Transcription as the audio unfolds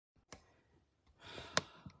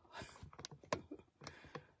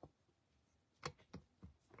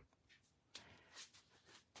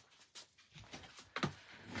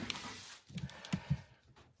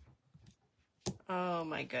Oh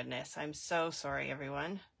my goodness. I'm so sorry,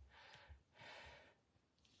 everyone.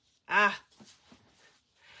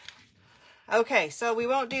 Okay, so we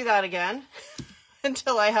won't do that again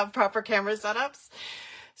until I have proper camera setups.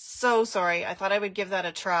 So sorry. I thought I would give that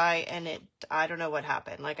a try and I don't know what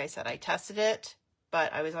happened. Like I said, I tested it,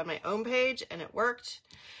 but I was on my own page and it worked.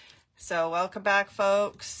 So welcome back,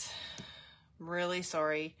 folks. I'm really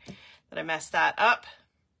sorry that I messed that up,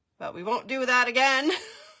 but we won't do that again.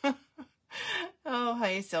 Oh,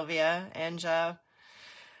 hi, Sylvia, Anja,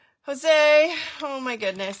 Jose. Oh my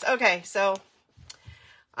goodness. Okay, so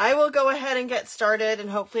I will go ahead and get started and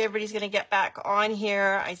hopefully everybody's going to get back on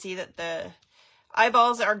here. I see that the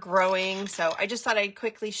eyeballs are growing, so I just thought I'd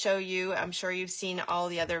quickly show you. I'm sure you've seen all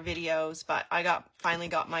the other videos, but I finally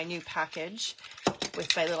got my new package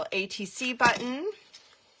with my little ATC button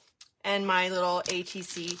and my little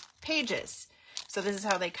ATC pages. So this is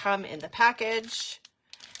how they come in the package.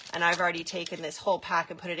 And I've already taken this whole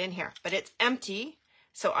pack and put it in here, but it's empty.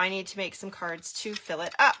 So I need to make some cards to fill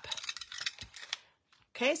it up.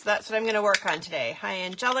 Okay, so that's what I'm going to work on today. Hi,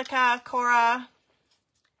 Angelica, Cora.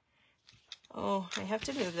 Oh, I have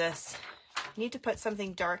to move this. I need to put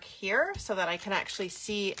something dark here so that I can actually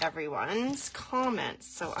see everyone's comments.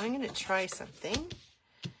 So I'm going to try something.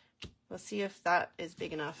 We'll see if that is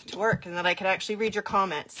big enough to work and that I can actually read your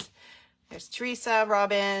comments. There's Teresa,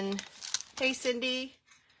 Robin. Hey, Cindy.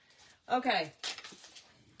 Okay,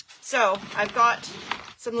 so I've got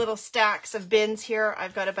some little stacks of bins here.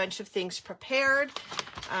 I've got a bunch of things prepared,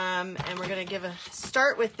 and we're going to give a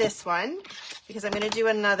start with this one because I'm going to do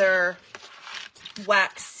another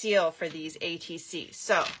wax seal for these ATCs.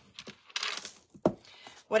 So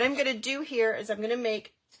what I'm going to do here is I'm going to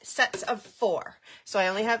make sets of 4. So I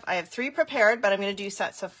have 3 prepared, but I'm going to do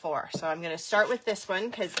sets of 4. So I'm going to start with this one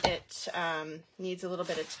because it needs a little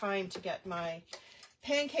bit of time to get my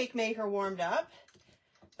pancake maker warmed up.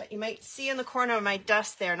 But you might see in the corner of my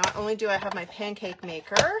desk there, not only do I have my pancake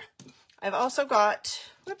maker, I've also got,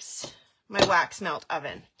 whoops, my wax melt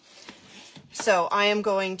oven. So I am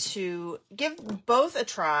going to give both a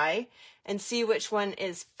try and see which one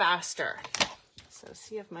is faster. So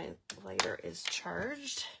see if my lighter is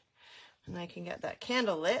charged and I can get that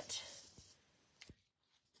candle lit.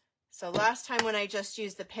 So last time when I just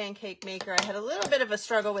used the pancake maker, I had a little bit of a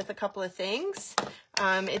struggle with a couple of things.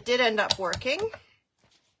 It did end up working,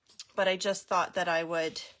 but I just thought that I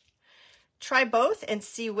would try both and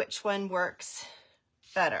see which one works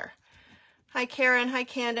better. Hi, Karen. Hi,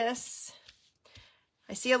 Candace.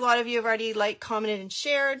 I see a lot of you have already liked, commented, and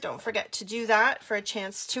shared. Don't forget to do that for a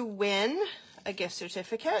chance to win a gift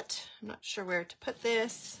certificate. I'm not sure where to put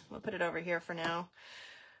this. We'll put it over here for now.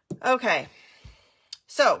 Okay,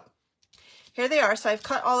 so here they are. So I've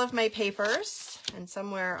cut all of my papers, and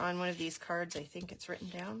somewhere on one of these cards, I think it's written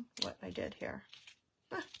down what I did here.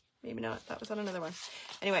 Maybe not. That was on another one.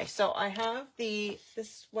 Anyway, so I have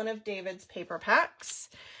this one of David's paper packs.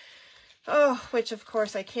 Oh, which of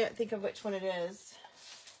course I can't think of which one it is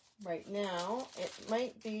right now. It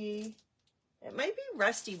might be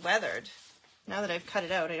rusty weathered. Now that I've cut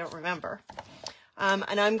it out, I don't remember.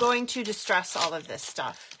 And I'm going to distress all of this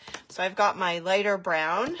stuff. So I've got my lighter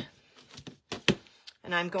brown,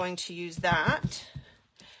 and I'm going to use that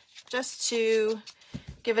just to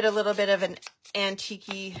give it a little bit of an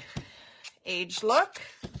antique-y age look.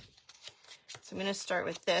 So I'm going to start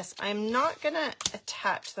with this. I'm not going to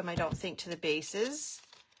attach them, I don't think, to the bases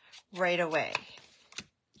right away.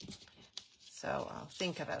 So I'll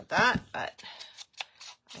think about that, but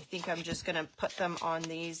I think I'm just going to put them on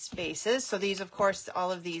these bases. So these, of course,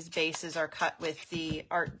 all of these bases are cut with the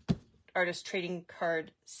Artist Trading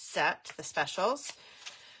Card set, the specials.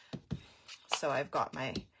 So I've got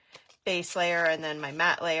my base layer and then my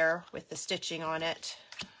matte layer with the stitching on it.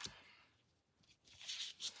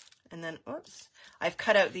 And then, oops, I've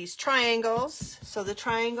cut out these triangles. So the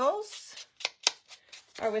triangles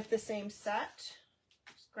are with the same set.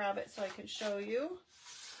 Just grab it so I can show you.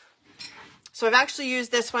 So I've actually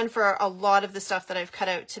used this one for a lot of the stuff that I've cut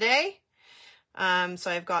out today.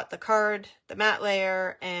 So I've got the card, the matte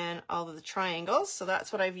layer, and all of the triangles. So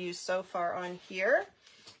that's what I've used so far on here.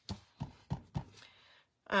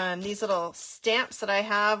 These little stamps that I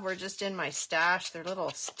have were just in my stash. They're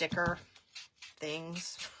little sticker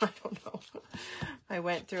things. I don't know.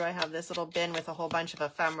 I have this little bin with a whole bunch of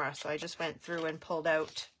ephemera. So I just went through and pulled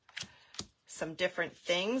out some different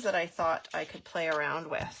things that I thought I could play around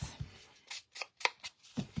with.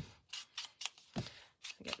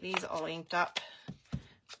 Get these all inked up.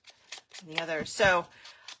 And the other. So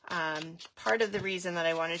part of the reason that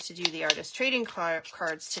I wanted to do the artist trading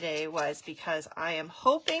cards today was because I am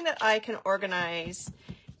hoping that I can organize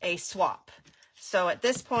a swap. So at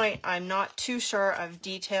this point, I'm not too sure of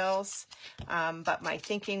details, but my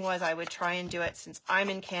thinking was I would try and do it since I'm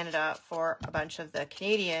in Canada for a bunch of the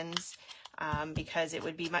Canadians, because it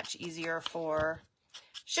would be much easier for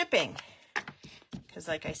shipping. Because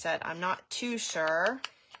like I said, I'm not too sure.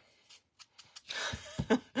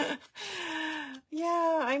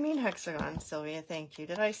 Yeah, I mean hexagons, Sylvia, thank you.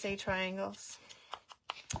 Did I say triangles?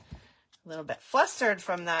 A little bit flustered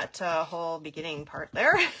from that whole beginning part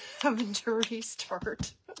there, having to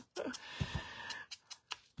restart.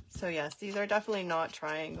 So yes, these are definitely not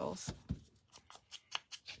triangles.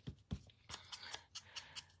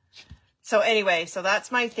 So anyway, so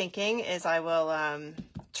that's my thinking, is I will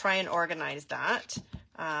try and organize that.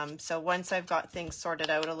 So once I've got things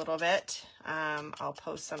sorted out a little bit, I'll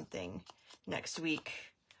post something next week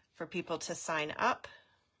for people to sign up.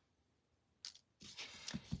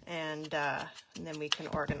 And then we can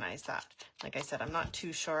organize that. Like I said, I'm not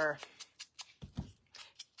too sure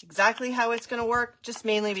exactly how it's going to work, just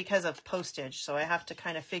mainly because of postage. So I have to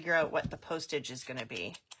kind of figure out what the postage is going to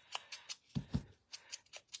be.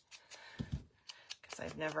 Because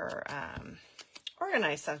I've never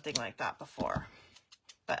organized something like that before.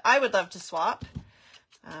 But I would love to swap.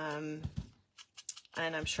 And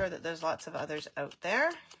I'm sure that there's lots of others out there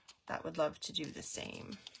that would love to do the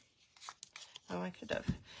same. Oh, I could have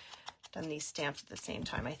done these stamps at the same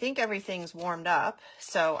time. I think everything's warmed up,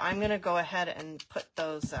 so I'm going to go ahead and put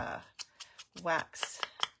those wax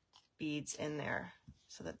beads in there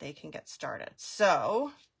so that they can get started.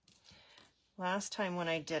 So last time when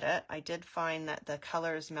I did it, I did find that the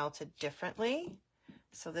colors melted differently.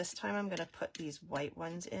 So this time I'm going to put these white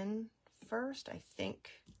ones in first. I think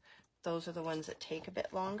those are the ones that take a bit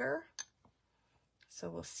longer. So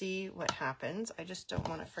we'll see what happens. I just don't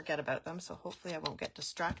want to forget about them, so hopefully I won't get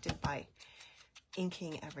distracted by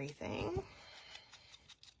inking everything.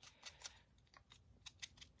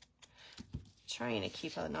 Trying to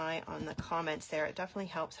keep an eye on the comments there. It definitely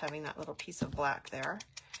helps having that little piece of black there,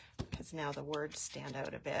 because now the words stand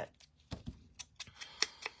out a bit.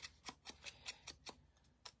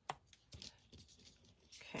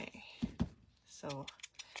 Okay, so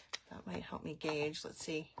that might help me gauge. Let's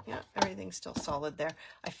see. Yeah, everything's still solid there.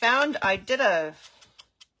 I found I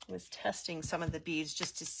was testing some of the beads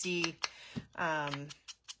just to see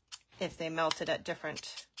if they melted at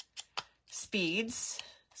different speeds.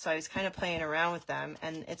 So I was kind of playing around with them,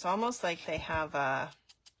 and it's almost like they have a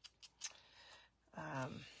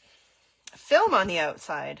film on the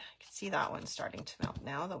outside. I can see that one starting to melt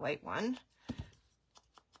now, the white one.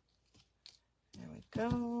 There we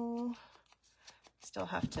go. Still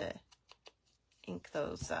have to ink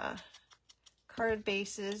those card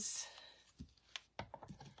bases.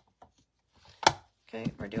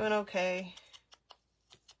 Okay, we're doing okay.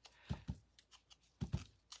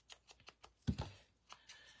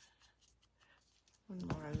 One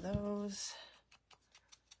more of those.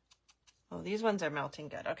 Oh, these ones are melting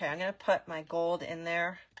good. Okay, I'm going to put my gold in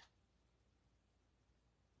there.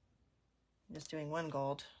 I'm just doing one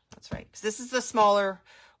gold. That's right. 'Cause this is the smaller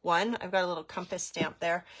one. I've got a little compass stamp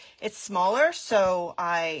there. It's smaller, so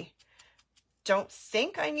I don't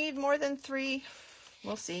think I need more than 3.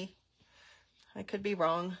 We'll see. I could be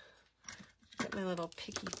wrong. Get my little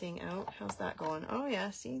picky thing out. How's that going? Oh yeah,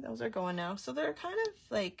 see, those are going now. So they're kind of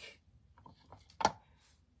like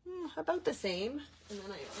about the same. And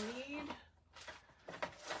then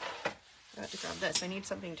I got to grab this. I need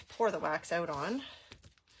something to pour the wax out on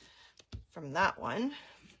from that one.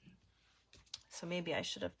 So maybe I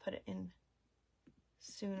should have put it in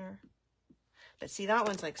sooner. But see, that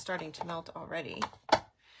one's like starting to melt already.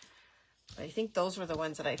 But I think those were the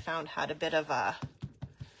ones that I found had a bit of a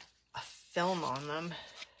film on them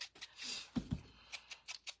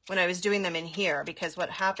when I was doing them in here, because what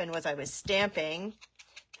happened was I was stamping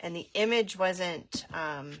and the image wasn't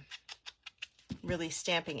really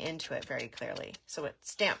stamping into it very clearly. So it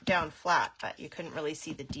stamped down flat, but you couldn't really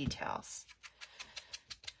see the details.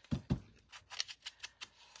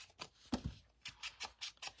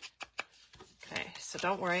 Okay, so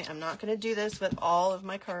don't worry, I'm not going to do this with all of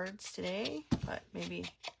my cards today, but maybe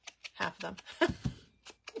half of them.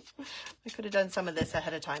 I could have done some of this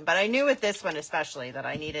ahead of time, but I knew with this one especially that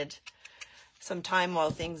I needed some time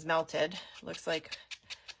while things melted. Looks like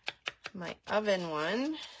my oven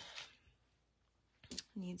one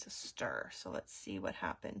needs a stir, so let's see what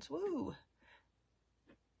happens. Woo!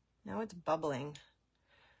 Now it's bubbling.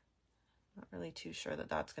 Not really too sure that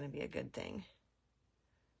that's going to be a good thing.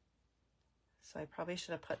 So I probably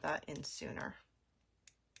should have put that in sooner.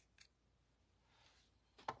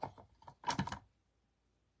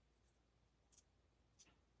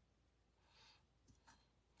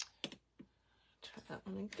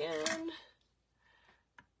 again.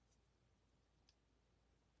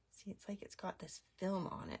 See, it's like it's got this film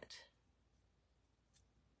on it.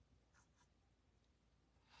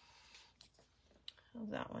 How's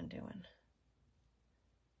that one doing?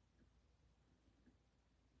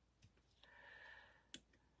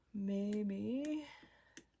 Maybe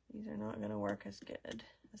these are not going to work as good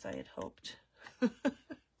as I had hoped.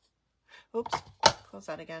 Oops, close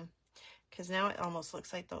that again. Because now it almost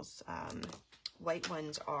looks like those white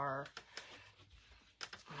ones are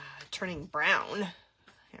turning brown.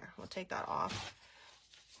 Here, we'll take that off.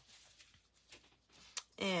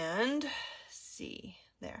 And see,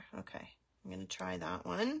 there, okay. I'm going to try that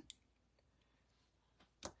one.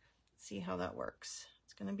 See how that works.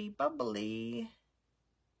 It's going to be bubbly.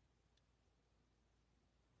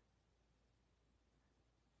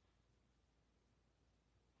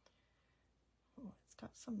 Oh, it's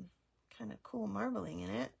got some kind of cool marbling in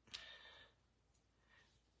it.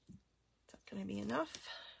 Is that going to be enough?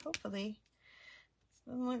 Hopefully. It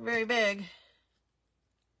doesn't look very big.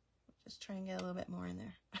 Just try and get a little bit more in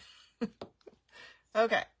there.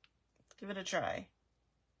 Okay, let's give it a try.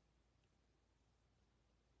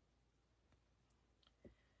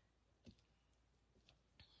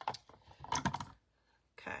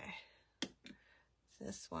 Okay,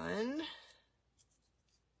 this one.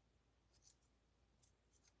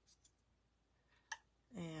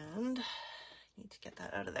 And I need to get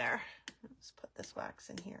that out of there. Let's put this wax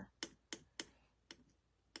in here.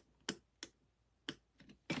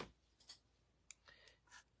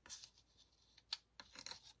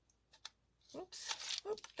 Oops.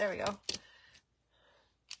 Oop, there we go.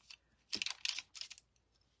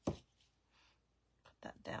 Put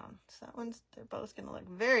that down. So that one's, they're both going to look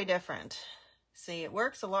very different. See, it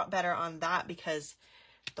works a lot better on that because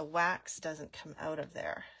the wax doesn't come out of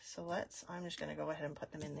there. So I'm just going to go ahead and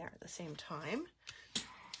put them in there at the same time.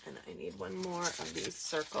 And I need one more of these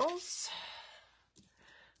circles.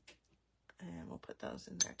 And we'll put those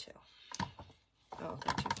in there too. Oh,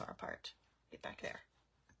 they're too far apart. Get back there.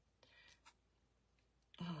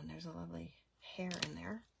 Oh, and there's a lovely hair in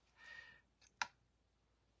there.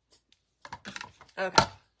 Okay.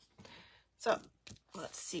 So,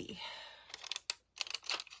 let's see.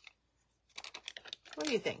 What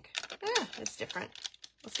do you think? Yeah, it's different.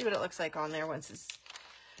 We'll see what it looks like on there once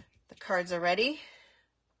the cards are ready.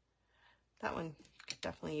 That one could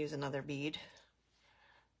definitely use another bead.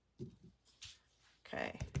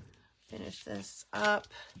 Okay, finish this up.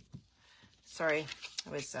 Sorry,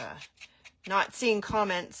 I was not seeing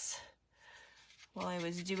comments while I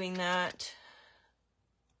was doing that.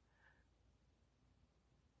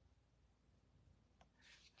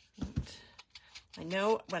 I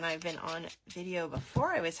know when I've been on video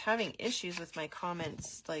before, I was having issues with my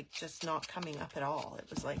comments, like just not coming up at all. It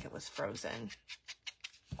was like it was frozen.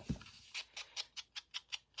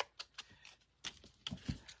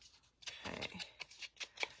 Okay.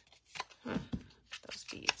 Those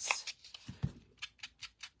beads.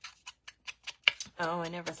 Oh, I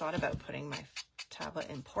never thought about putting my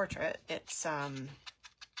tablet in portrait. It's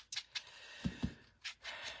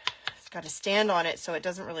got to stand on it, so it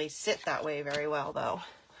doesn't really sit that way very well, though.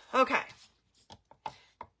 Okay.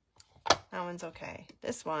 That one's okay.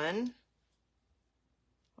 This one,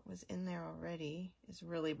 what was in there already, is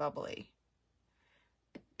really bubbly.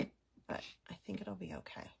 But I think it'll be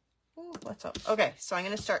okay. Ooh, let's hope. Okay, so I'm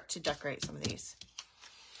going to start to decorate some of these.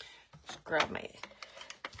 Just grab my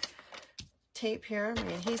tape here,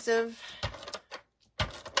 my adhesive.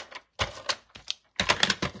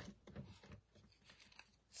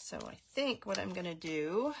 So I think what I'm going to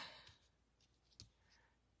do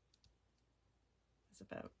is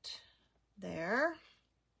about there.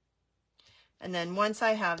 And then once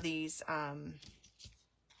I have these done,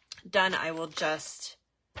 I will just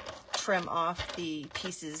trim off the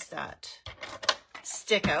pieces that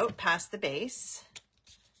stick out past the base.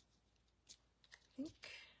 I think.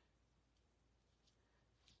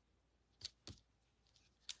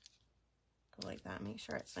 Go like that, make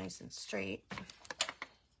sure it's nice and straight.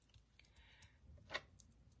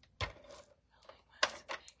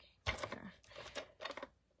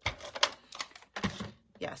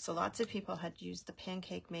 Yeah, so lots of people had used the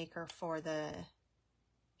pancake maker for the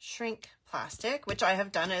shrink plastic, which I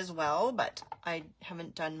have done as well, but I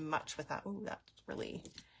haven't done much with that. Ooh, that's really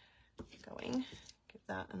going. Give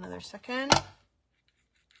that another second.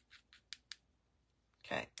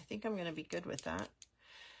 Okay, I think I'm going to be good with that.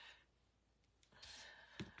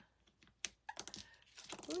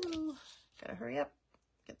 Ooh, gotta hurry up,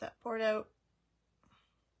 get that poured out.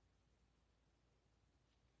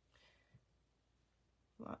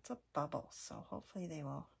 Lots of bubbles, so hopefully they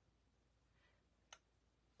will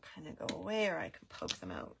kind of go away, or I can poke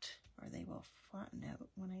them out, or they will flatten out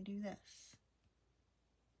when I do this.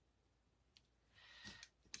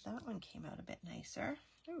 That one came out a bit nicer.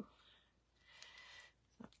 Ooh.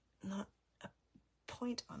 Not a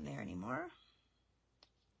point on there anymore.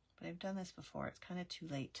 But I've done this before. It's kind of too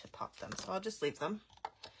late to pop them, so I'll just leave them.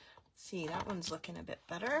 See, that one's looking a bit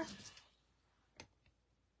better.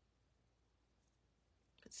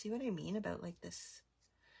 But see what I mean about like this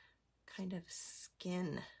kind of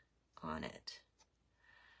skin on it.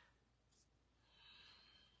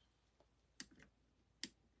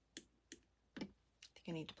 I think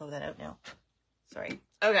I need to blow that out now. Sorry.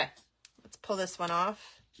 Okay, let's pull this one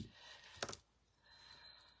off.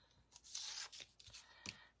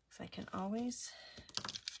 I can always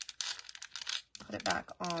put it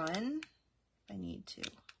back on if I need to.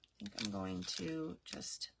 I think I'm going to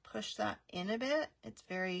just push that in a bit. It's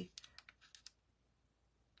very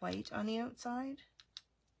white on the outside.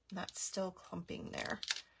 That's still clumping there.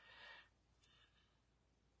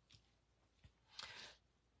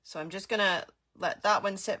 So I'm just gonna let that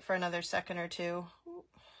one sit for another second or two. Ooh,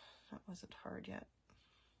 that wasn't hard yet.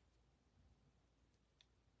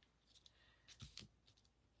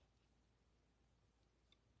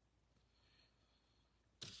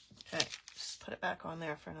 Okay, just put it back on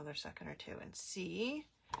there for another second or two and see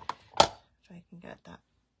if I can get that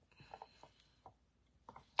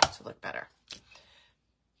to look better.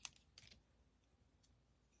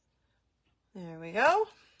 There we go.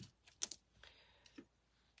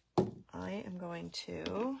 I am going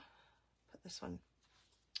to put this one,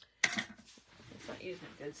 let's not use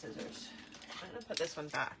my good scissors. I'm going to put this one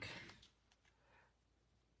back.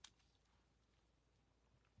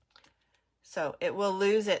 So it will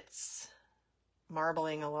lose its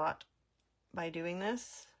marbling a lot by doing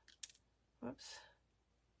this. Whoops.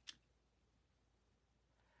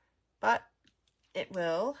 But it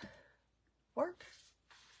will work.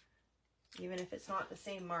 Even if it's not the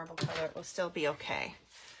same marble color, it will still be okay.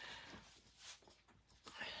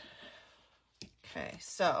 Okay,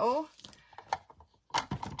 so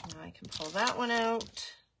now I can pull that one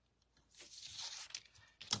out.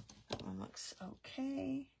 That one looks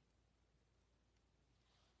okay.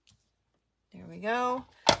 There we go.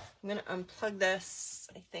 I'm going to unplug this,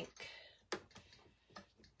 I think.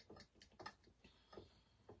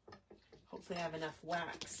 Hopefully I have enough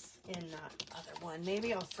wax in that other one.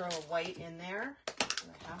 Maybe I'll throw a white in there.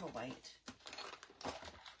 I have a white.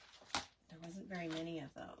 There wasn't very many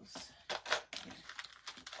of those. Here.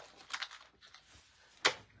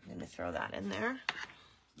 I'm going to throw that in there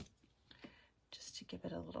just to give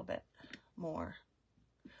it a little bit more.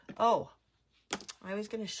 Oh, I was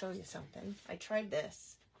going to show you something. I tried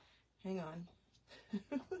this. Hang on.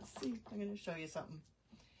 Let's see. I'm going to show you something.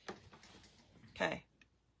 Okay.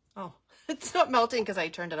 Oh, it's not melting because I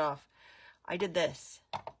turned it off. I did this.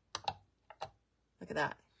 Look at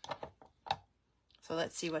that. So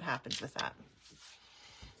let's see what happens with that.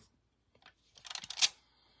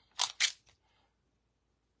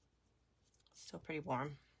 Still pretty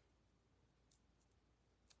warm.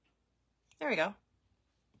 There we go.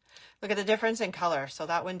 Look at the difference in color. So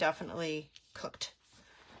that one definitely cooked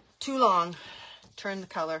too long, turned the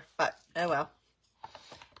color, but oh well.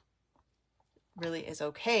 Really is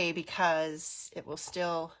okay because it will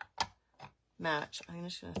still match. I'm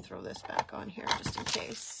just going to throw this back on here just in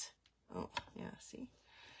case. Oh, yeah, see?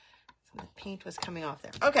 So the paint was coming off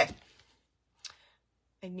there. Okay.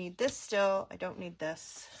 I need this still. I don't need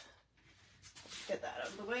this. Get that out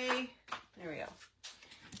of the way. There we go.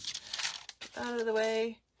 Get that out of the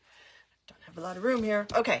way. Don't have a lot of room here.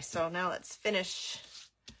 Okay, so now let's finish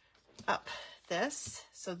up this.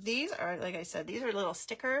 So these are, like I said, these are little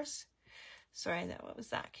stickers. Sorry, what was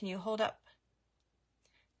that? Can you hold up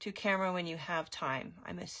to camera when you have time?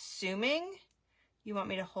 I'm assuming you want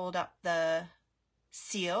me to hold up the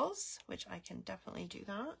seals, which I can definitely do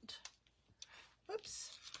that.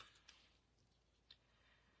 Whoops.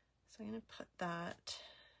 So I'm going to put that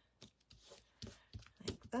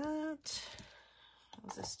like that.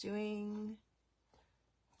 How's this doing?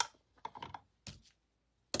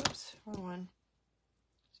 Oops, wrong one.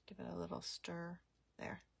 Just give it a little stir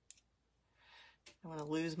there. I want to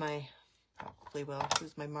lose my, probably will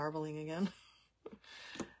lose my marbling again.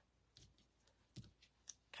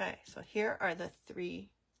 Okay, so here are the 3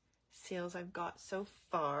 seals I've got so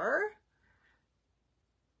far.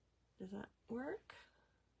 Does that work?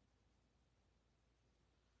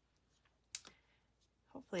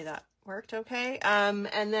 Hopefully that worked okay. And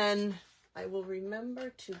then I will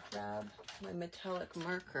remember to grab my metallic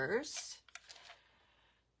markers.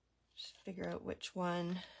 Just figure out which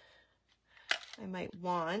one I might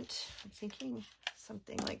want. I'm thinking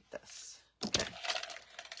something like this. Okay,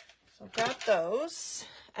 so I've got those,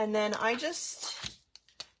 and then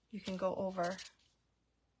you can go over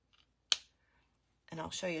and I'll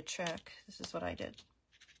show you a trick. This is what I did.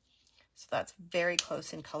 So that's very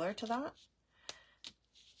close in color to that.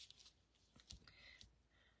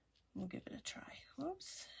 We'll give it a try.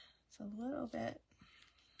 Whoops, it's a little bit.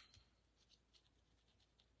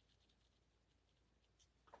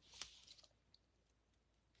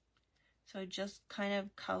 So just kind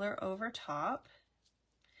of color over top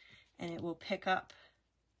and it will pick up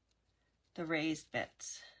the raised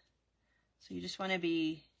bits. So you just want to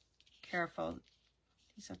be careful.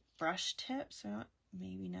 These are brush tips, they're not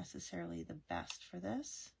maybe necessarily the best for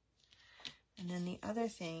this. And then the other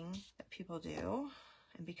thing that people do,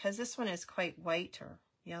 and because this one is quite white or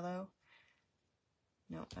yellow,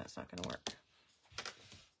 no, that's not going to work.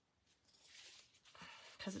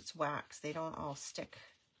 Because it's wax, they don't all stick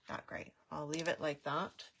that great. I'll leave it like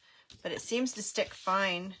that, but it seems to stick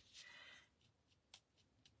fine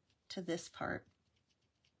to this part.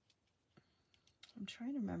 I'm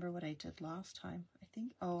trying to remember what I did last time. I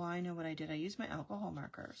think, oh, I know what I did. I used my alcohol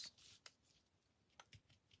markers.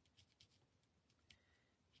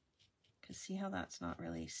 Because see how that's not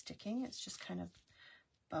really sticking? It's just kind of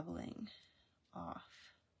bubbling off.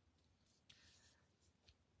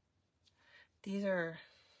 These are,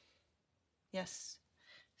 yes,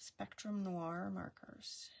 Spectrum Noir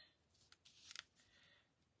markers.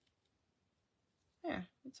 Yeah,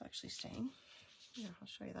 it's actually staying. Yeah, I'll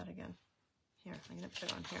show you that again. Here, I'm going to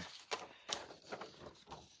put it on here.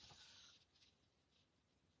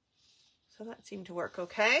 So that seemed to work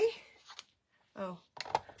okay. Oh,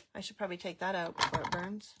 I should probably take that out before it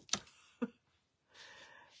burns.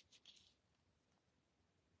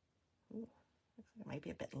 Ooh, looks like it might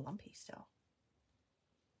be a bit lumpy still.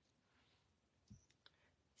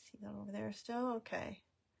 See that over there still? Okay.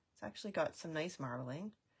 It's actually got some nice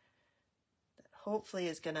marbling that hopefully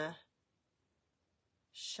is going to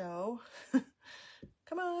show.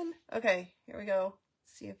 Come on. Okay, here we go.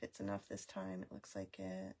 Let's see if it's enough this time. It looks like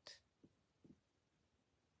it.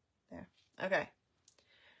 There. Okay.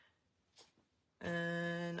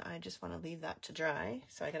 And I just want to leave that to dry.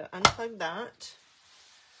 So I got to unplug that.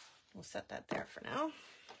 We'll set that there for now.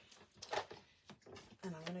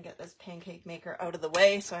 And I'm going to get this pancake maker out of the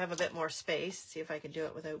way so I have a bit more space. See if I can do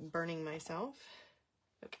it without burning myself.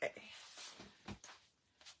 Okay.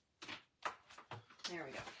 There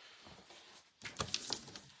we go.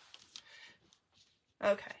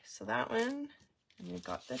 Okay, so that one, and we've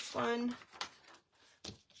got this one.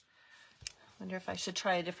 Wonder if I should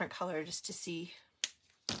try a different color just to see.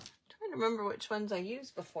 I'm trying to remember which ones I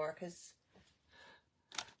used before, because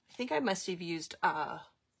I think I must have used a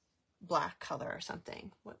black color or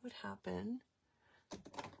something. What would happen if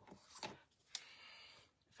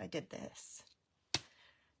I did this?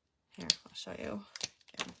 Here, I'll show you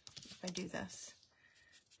again. If I do this,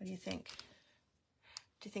 what do you think?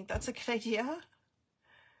 Do you think that's a good idea?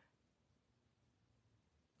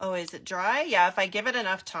 Oh, is it dry? Yeah, if I give it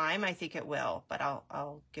enough time, I think it will, but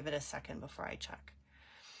I'll give it a second before I check.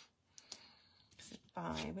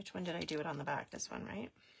 Which one did I do it on the back? This one, right?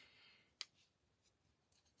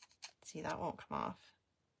 See, that won't come off.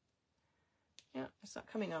 Yeah, it's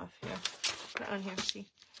not coming off. Here, put it on here, see?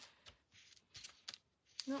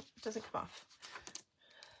 No, it doesn't come off.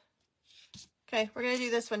 Okay, we're gonna do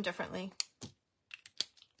this one differently.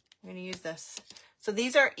 I'm gonna use this. So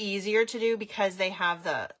these are easier to do because they have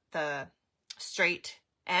the straight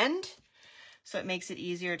end. So it makes it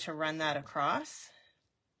easier to run that across.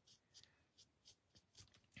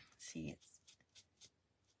 See, it's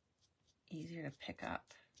easier to pick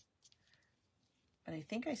up. But I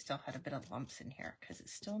think I still had a bit of lumps in here because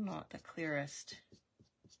it's still not the clearest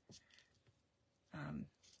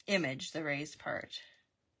image, the raised part.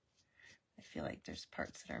 I feel like there's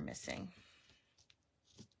parts that are missing.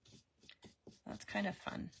 That's kind of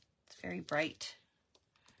fun. It's very bright.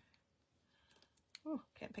 Oh,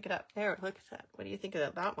 can't pick it up. There, look at that. What do you think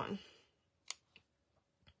about that one?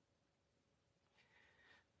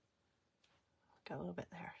 Got a little bit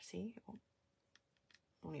there. See? It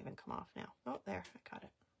won't even come off now. Oh, there. I got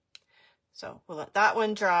it. So we'll let that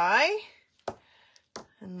one dry.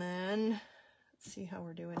 And then let's see how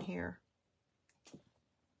we're doing here.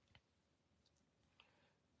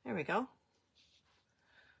 There we go.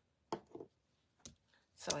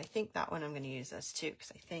 So I think that one I'm going to use this too,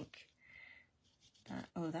 because I think that,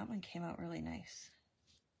 oh, that one came out really nice.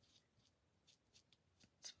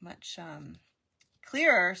 It's much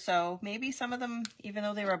clearer, so maybe some of them, even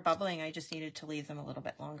though they were bubbling, I just needed to leave them a little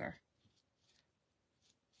bit longer.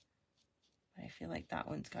 I feel like that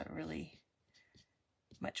one's got a really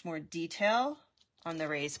much more detail on the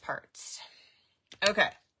raised parts. Okay,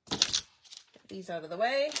 get these out of the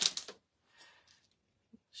way.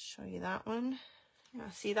 Show you that one. Yeah,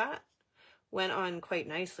 see that? Went on quite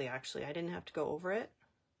nicely, actually. I didn't have to go over it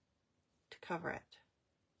to cover it.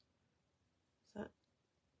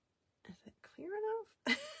 Is it clear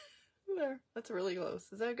enough? There, that's really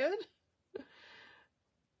close. Is that good?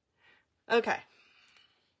 Okay.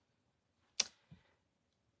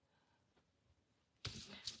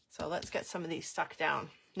 So let's get some of these stuck down.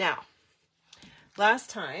 Now, last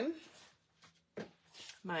time,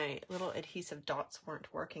 my little adhesive dots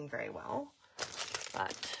weren't working very well,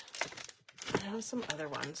 but I have some other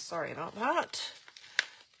ones. Sorry about that.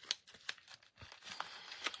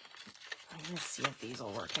 I'm going to see if these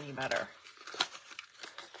will work any better.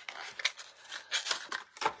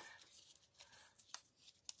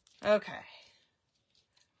 Okay.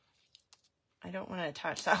 I don't want to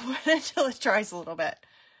attach that one until it dries a little bit.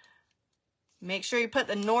 Make sure you put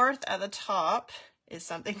the north at the top is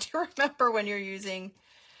something to remember when you're using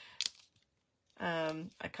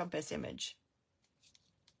a compass image.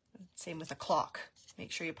 Same with a clock.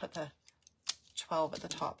 Make sure you put the 12 at the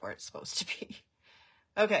top where it's supposed to be.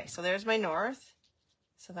 Okay, so there's my north.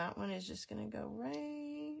 So that one is just going to go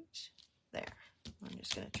right there. I'm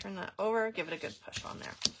just going to turn that over, give it a good push on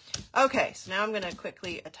there. Okay, so now I'm going to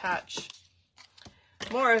quickly attach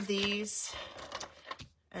more of these,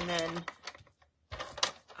 and then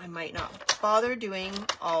I might not bother doing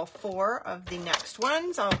all 4 of the next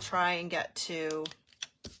ones. I'll try and get to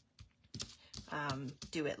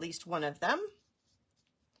do at least one of them.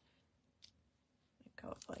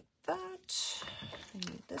 Go like that.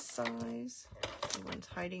 I need this size. The one's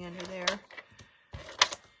hiding under there.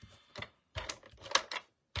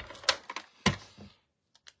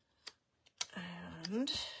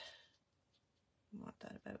 And I want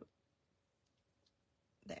that about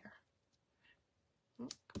there. Oh,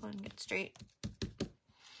 come on, get straight.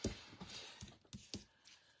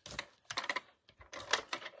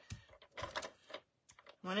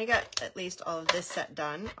 When I get at least all of this set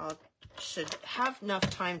done, I should have enough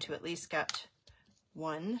time to at least get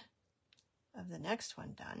one of the next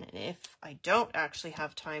one done. And if I don't actually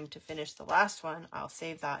have time to finish the last one, I'll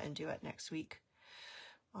save that and do it next week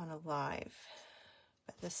on a live.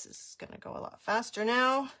 But this is going to go a lot faster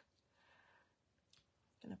now. I'm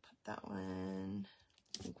going to put that one,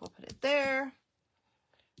 I think we'll put it there.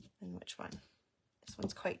 And which one? This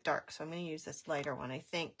one's quite dark, so I'm going to use this lighter one, I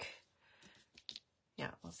think.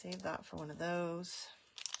 Yeah, we'll save that for one of those.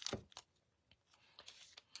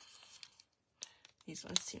 These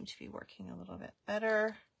ones seem to be working a little bit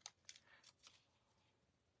better.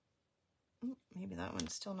 Ooh, maybe that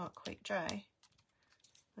one's still not quite dry.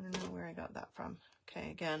 I don't know where I got that from. Okay,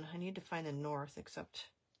 again, I need to find the north, except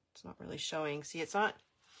it's not really showing. See, it's not,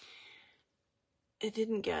 it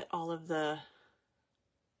didn't get all of the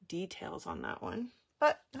details on that one,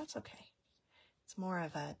 but that's okay. It's more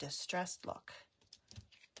of a distressed look.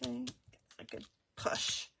 Okay, a good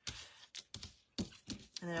push.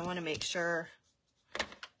 And then I want to make sure,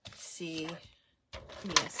 see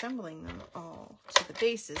me assembling them all to the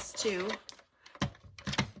bases too.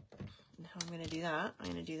 And how I'm going to do that, I'm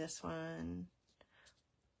going to do this one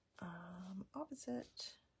opposite.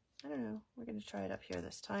 I don't know, we're going to try it up here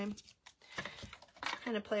this time.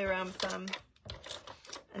 Kind of play around with them.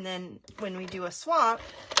 And then when we do a swap,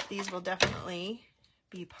 these will definitely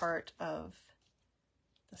be part of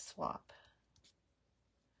the swap.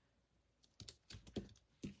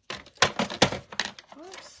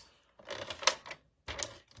 Oops.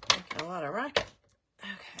 Making a lot of racket.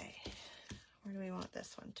 Okay. Where do we want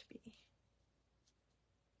this one to be?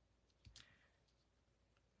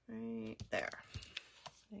 Right there.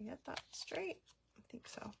 Did I get that straight? I think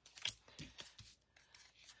so.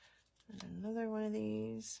 And another one of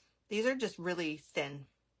these. These are just really thin.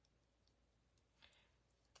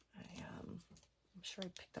 I'm sure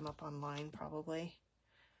I picked them up online probably.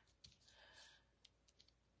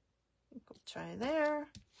 We'll try there.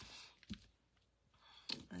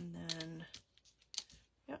 And then,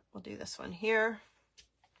 yep, we'll do this one here.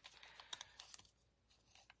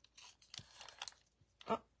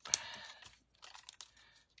 Oh,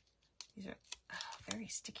 these are very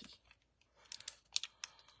sticky,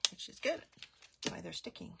 which is good. That's why they're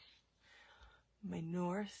sticking. My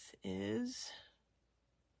north is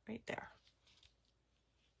right there.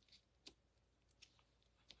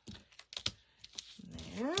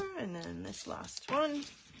 There, and then this last one.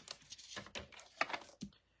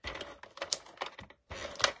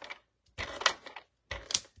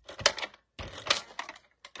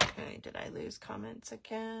 Okay, did I lose comments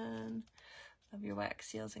again? Love your wax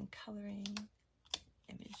seals and coloring.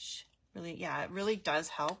 image. Really, yeah, it really does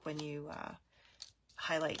help when you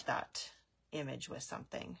highlight that image with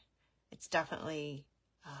something. It's definitely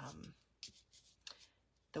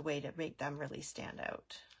the way to make them really stand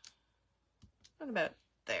out. What about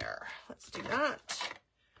there? Let's do that.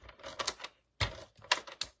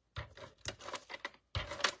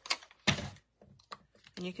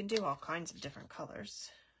 And you can do all kinds of different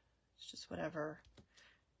colors. It's just whatever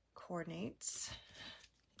coordinates.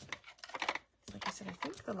 Like I said, I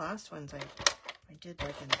think the last ones I did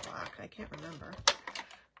like in black. I can't remember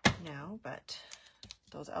now, but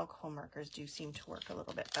those alcohol markers do seem to work a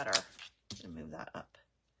little bit better. I'm gonna move that up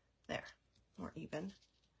there, more even.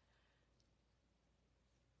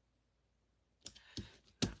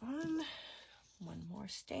 That one more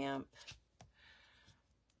stamp.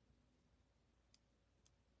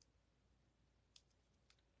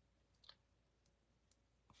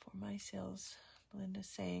 For my sales, Belinda's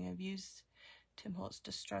saying I've used Tim Holtz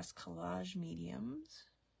Distress Collage Mediums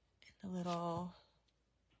in a little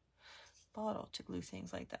bottle to glue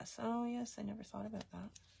things like this. Oh yes, I never thought about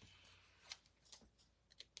that.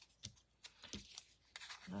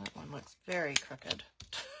 That one looks very crooked.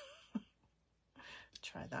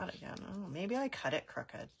 Try that again. Oh, maybe I cut it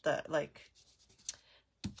crooked. I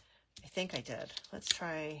think I did. Let's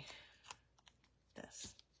try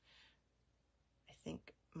this. I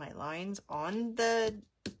think my lines on the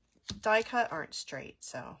die cut aren't straight,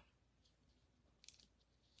 so.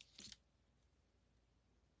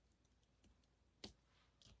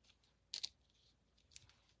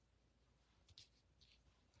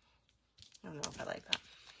 I don't know if I like that.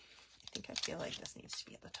 I feel like this needs to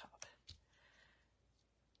be at the top.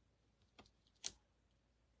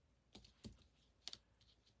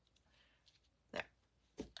 There.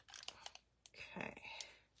 Okay.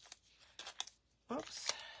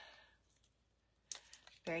 Oops.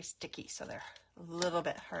 Very sticky, so they're a little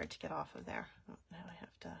bit hard to get off of there. Oh, now I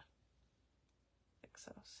have to fix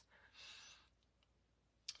those.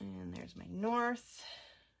 And there's my north.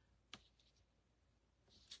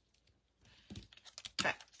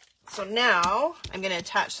 Okay, so now I'm going to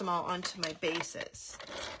attach them all onto my bases.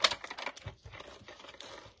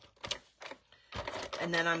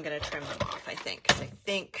 And then I'm going to trim them off, I think, because I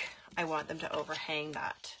think I want them to overhang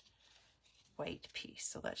that white piece.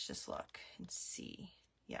 So let's just look and see.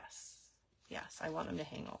 Yes, yes, I want them to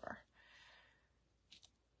hang over.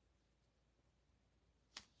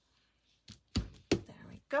 There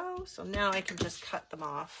we go. So now I can just cut them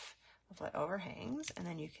off of what overhangs, and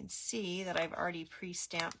then you can see that I've already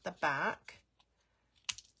pre-stamped the back.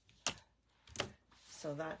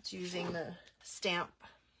 So that's using the stamp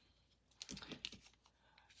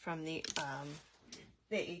from the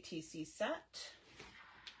ATC set,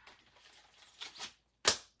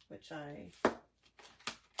 which I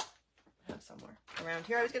have somewhere around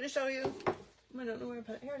here. I was going to show you. I don't know where I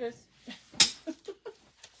put it. Here it is.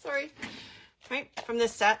 Sorry. Right, from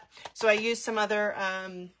this set. So I used some other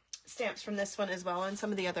stamps from this one as well and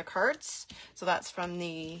some of the other cards. So that's from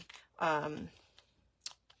the, what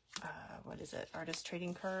is it? Artist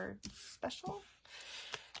Trading Card Special.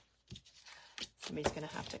 Somebody's going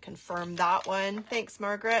to have to confirm that one. Thanks,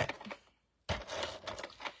 Margaret.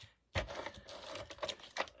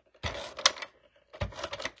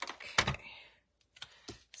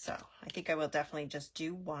 I think I will definitely just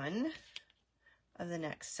do one of the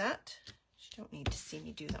next set. You don't need to see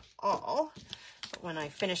me do them all, but when I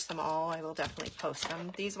finish them all, I will definitely post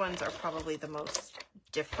them. These ones are probably the most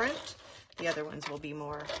different. The other ones will be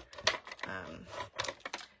more,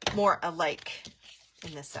 more alike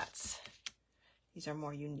in the sets. These are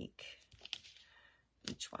more unique,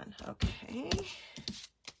 each one. Okay.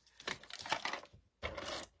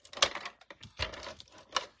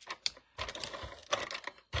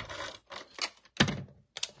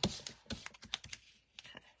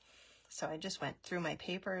 So I just went through my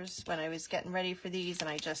papers when I was getting ready for these, and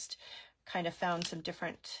I just kind of found some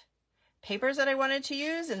different papers that I wanted to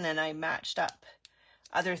use, and then I matched up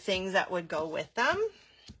other things that would go with them.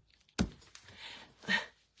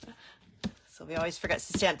 So we always forget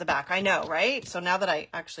to stamp the back. I know, right? So now that I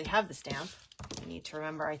actually have the stamp, I need to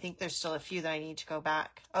remember. I think there's still a few that I need to go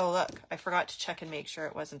back. Oh, look, I forgot to check and make sure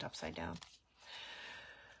it wasn't upside down.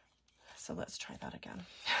 So let's try that again.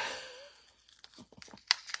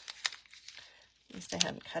 At least I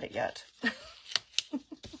hadn't cut it yet.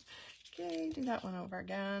 Okay, do that one over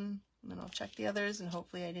again. And then I'll check the others, and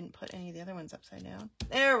hopefully I didn't put any of the other ones upside down.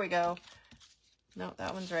 There we go. No,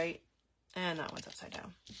 that one's right. And that one's upside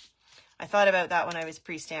down. I thought about that when I was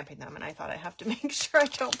pre-stamping them, and I thought I have to make sure I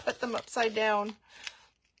don't put them upside down.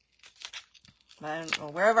 But I don't know,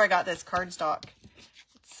 wherever I got this cardstock,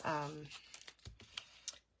 it's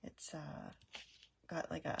It's got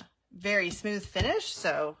like a very smooth finish,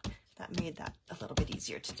 so that made that a little bit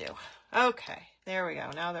easier to do. Okay, there we go.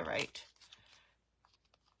 Now they're right.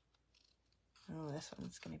 Oh, this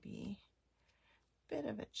one's going to be a bit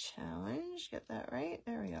of a challenge. Get that right.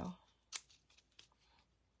 There we go.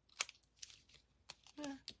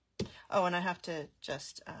 Yeah. Oh, and I have to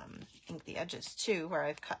just ink the edges too, where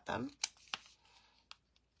I've cut them.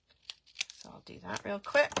 So I'll do that real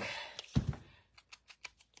quick.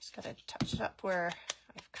 Just got to touch it up where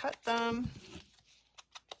I've cut them.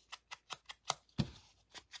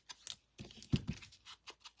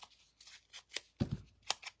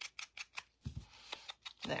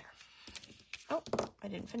 There. Oh, I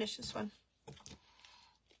didn't finish this one.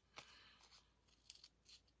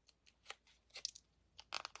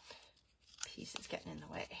 Piece is getting in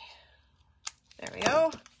the way. There we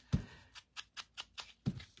go.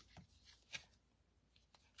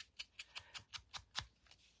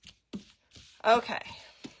 Okay.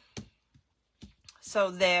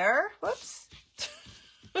 So there, whoops.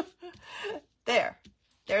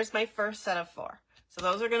 There's my first set of 4. So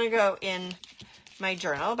those are going to go in my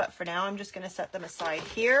journal, but for now I'm just going to set them aside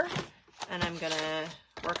here and I'm going to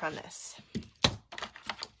work on this.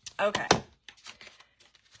 Okay.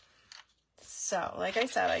 So, like I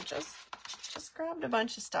said, I just grabbed a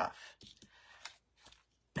bunch of stuff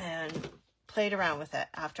and played around with it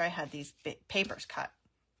after I had these papers cut.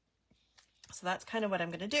 So that's kind of what I'm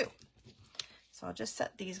going to do. So I'll just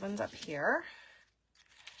set these ones up here.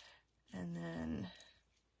 And then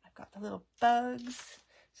I've got the little bugs.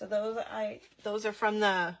 So those are from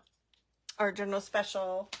the Art Journal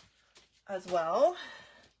Special as well.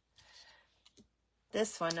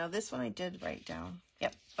 This one I did write down.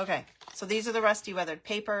 Yep. Okay. So these are the Rusty Weathered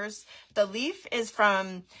papers. The leaf is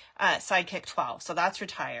from Sidekick 12. So that's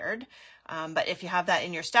retired. But if you have that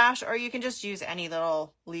in your stash, or you can just use any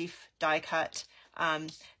little leaf die cut.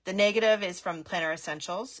 The negative is from Planner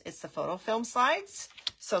Essentials. It's the photo film slides.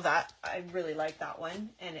 So that, I really like that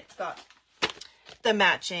one. And it's got the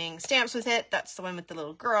matching stamps with it. That's the one with the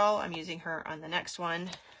little girl. I'm using her on the next one.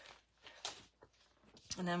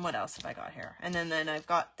 And then what else have I got here? And then I've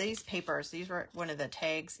got these papers. These were one of the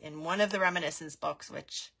tags in one of the Reminiscence books,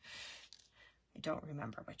 which I don't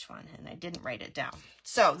remember which one, and I didn't write it down.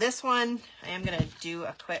 So this one, I am going to do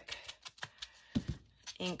a quick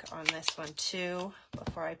ink on this one too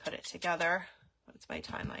before I put it together. What's my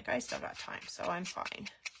time like? I still got time, so I'm fine.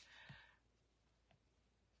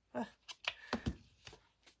 And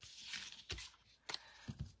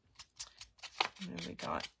then we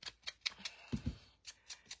got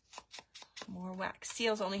more wax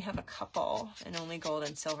seals. Only have a couple, and only gold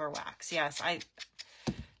and silver wax. Yes,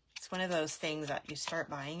 it's one of those things that you start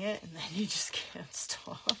buying it and then you just can't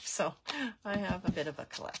stop. So I have a bit of a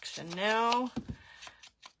collection now.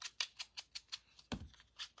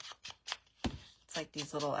 It's like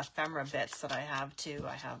these little ephemera bits that I have too.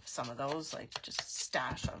 I have some of those, like just a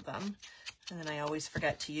stash of them, and then I always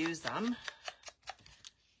forget to use them.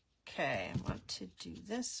 Okay, I want to do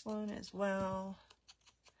this one as well.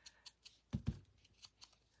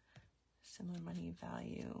 Similar money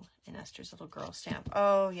value in Esther's little girl stamp.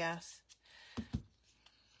 Oh, yes.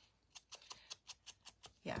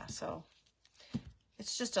 Yeah, so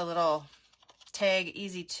it's just a little tag,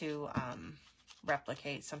 easy to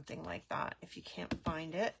replicate something like that if you can't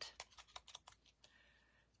find it.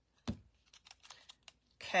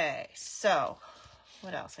 Okay, so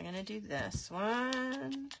what else? I'm going to do this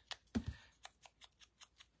one.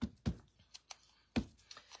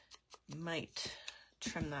 Might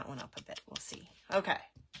trim that one up a bit. We'll see. Okay,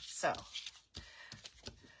 so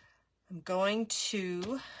I'm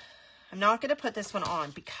not going to put this one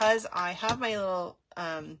on because I have my little,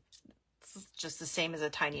 this is just the same as a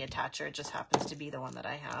tiny attacher. It just happens to be the one that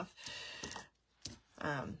I have.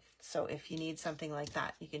 So if you need something like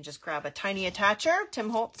that, you can just grab a tiny attacher, Tim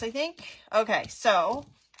Holtz, I think. Okay, so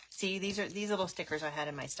see, these are these little stickers I had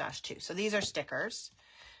in my stash too. So these are stickers,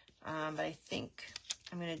 but I think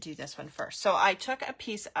I'm going to do this one first. So I took a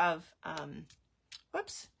piece of,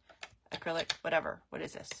 acrylic, whatever. What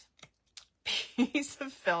is this? Piece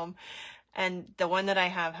of film. And the one that I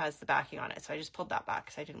have has the backing on it. So I just pulled that back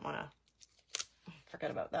because I didn't want to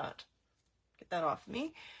forget about that. Get that off of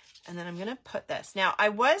me. And then I'm going to put this. Now, I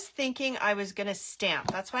was thinking I was going to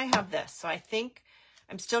stamp. That's why I have this. So I think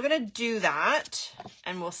I'm still going to do that.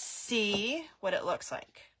 And we'll see what it looks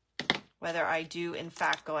like. Whether I do, in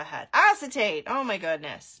fact, go ahead. Acetate! Oh my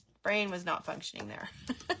goodness. Brain was not functioning there.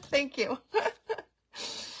 Thank you.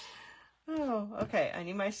 Oh, okay. I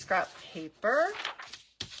need my scrap paper.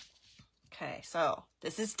 Okay, so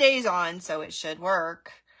this is Days On, so it should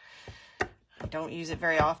work. I don't use it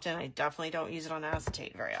very often. I definitely don't use it on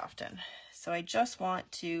acetate very often. So I just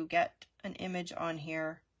want to get an image on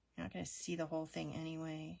here. You're not going to see the whole thing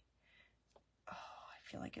anyway. Oh, I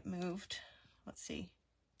feel like it moved. Let's see.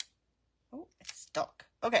 Oh, it's stuck.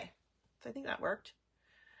 Okay, so I think that worked.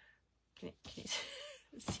 Can you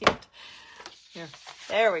see it? Here,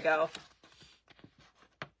 there we go.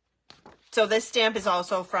 So this stamp is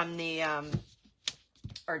also from the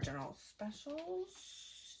original specials.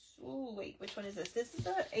 Oh, wait, which one is this? This is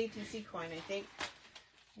the ATC coin, I think.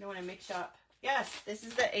 I don't want to mix up. Yes, this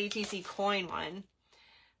is the ATC coin one.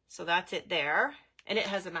 So that's it there. And it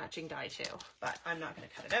has a matching die too, but I'm not going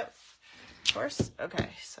to cut it out, of course. Okay,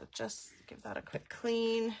 so just give that a quick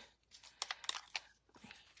clean.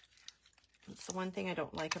 It's the one thing I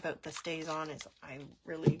don't like about the Stays On is I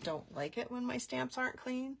really don't like it when my stamps aren't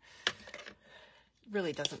clean. It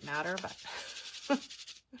really doesn't matter, but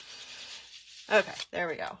okay, there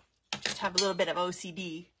we go. Just have a little bit of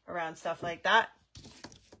OCD around stuff like that.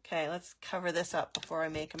 Okay, let's cover this up before I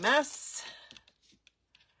make a mess.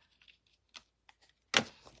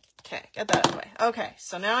 Okay, get that out of the way. Okay,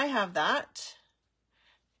 so now I have that.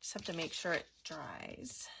 Just have to make sure it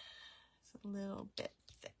dries. It's a little bit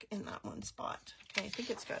thick in that one spot. Okay, I think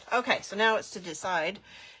it's good. Okay, so now it's to decide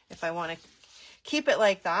if I want to keep it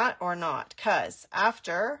like that or not. Because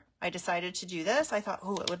after I decided to do this, I thought,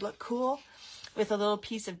 oh, it would look cool with a little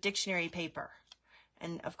piece of dictionary paper.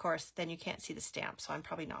 And of course, then you can't see the stamp. So I'm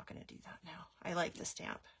probably not going to do that now. I like the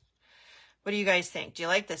stamp. What do you guys think? Do you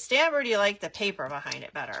like the stamp or do you like the paper behind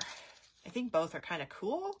it better? I think both are kind of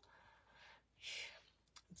cool.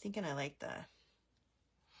 I'm thinking I like the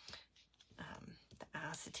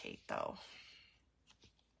acetate though.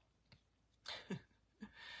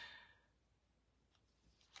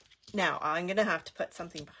 Now I'm going to have to put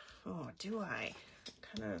something. Oh, do I?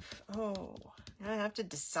 Kind of. Oh, I have to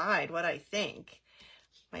decide what I think.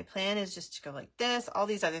 My plan is just to go like this. All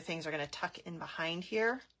these other things are going to tuck in behind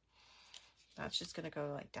here. That's just going to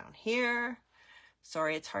go like down here.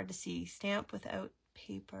 Sorry, it's hard to see stamp without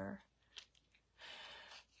paper.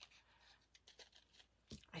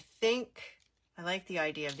 I think I like the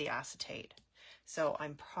idea of the acetate. So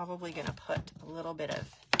I'm probably going to put a little bit of,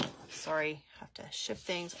 sorry, have to shift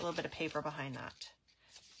things, a little bit of paper behind that.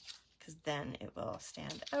 Because then it will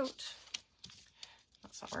stand out.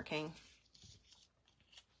 That's not working.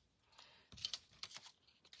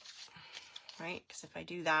 Right, because if I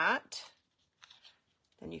do that,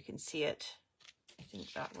 then you can see it. I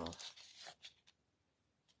think that will,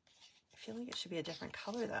 I feel like it should be a different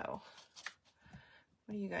color though.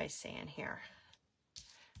 What are you guys saying here?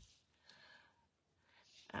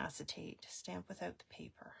 Acetate, stamp without the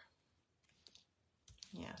paper.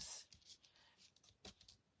 Yes.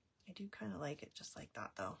 I do kind of like it just like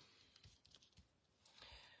that though.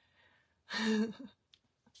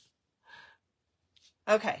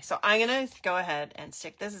 Okay, so I'm going to go ahead and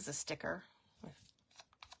stick this as a sticker with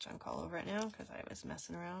junk all over it now because I was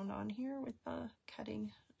messing around on here with the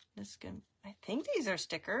cutting. This can, I think these are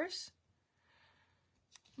stickers.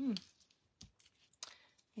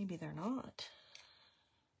 Maybe they're not.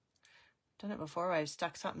 Done it before. I've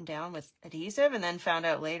stuck something down with adhesive and then found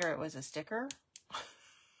out later it was a sticker.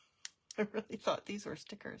 I really thought these were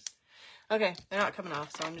stickers. Okay, they're not coming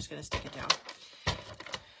off, so I'm just going to stick it down.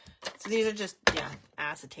 So these are just, yeah,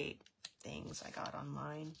 acetate things I got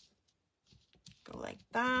online. Go like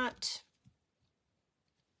that.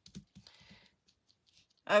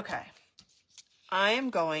 Okay. I am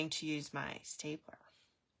going to use my stapler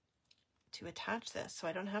to attach this so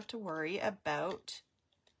I don't have to worry about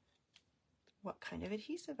what kind of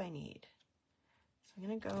adhesive I need. So I'm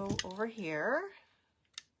going to go over here.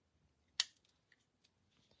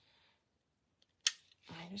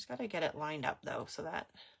 I just got to get it lined up though so that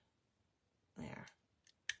there.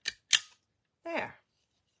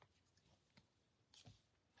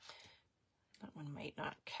 That one might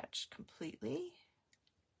not catch completely.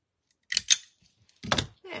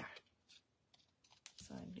 There.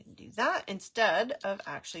 So I'm going to do that instead of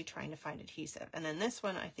actually trying to find adhesive. And then this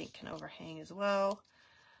one I think can overhang as well.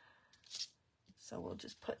 So we'll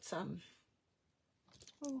just put some,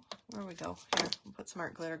 oh, where we go? Here, we'll put some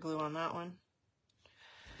art glitter glue on that one.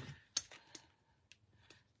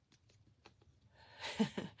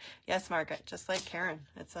 Yes, Margaret, just like Karen.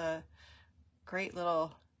 It's a great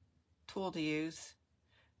little tool to use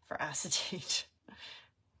for acetate.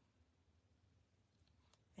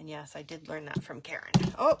 And yes, I did learn that from Karen.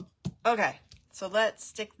 Oh, okay. So let's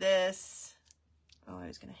stick this. Oh, I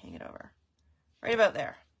was going to hang it over. Right about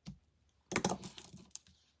there.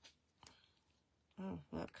 Oh,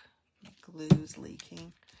 look. My glue's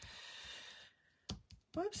leaking.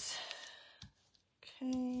 Whoops.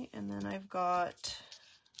 Okay, and then I've got,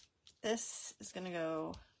 this is going to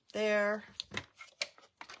go there,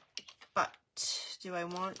 but do I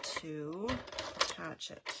want to attach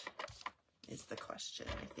it is the question.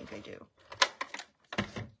 I think I do.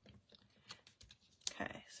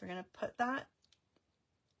 Okay, so we're going to put that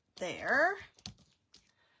there.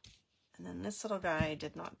 And then this little guy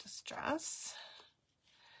did not distress.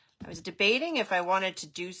 I was debating if I wanted to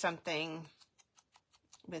do something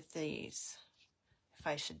with these, if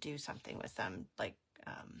I should do something with them, like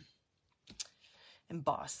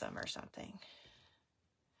emboss them or something.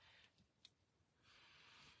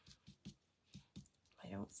 I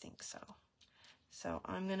don't think so. So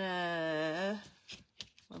I'm gonna,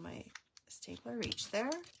 will my stapler reach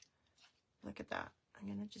there? Look at that. I'm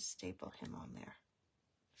gonna just staple him on there.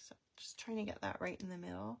 So just trying to get that right in the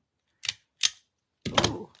middle.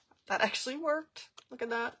 Ooh, that actually worked. Look at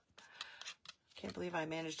that. Can't believe I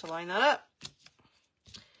managed to line that up.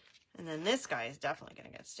 And then this guy is definitely going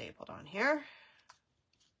to get stapled on here.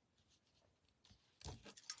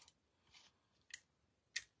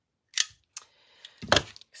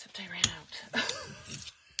 Except I ran out.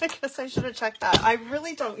 I guess I should have checked that. I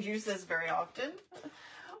really don't use this very often.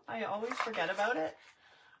 I always forget about it.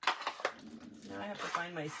 Now I have to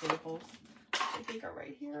find my staples. I think are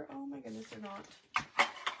right here. Oh my goodness, they're not.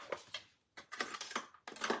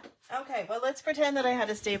 Okay, well, let's pretend that I had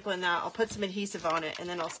a staple in that. I'll put some adhesive on it and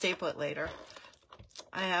then I'll staple it later.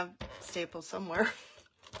 I have staples somewhere.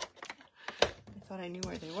 I thought I knew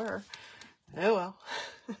where they were. Oh well.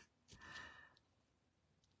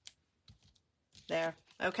 There.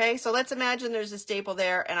 Okay, so let's imagine there's a staple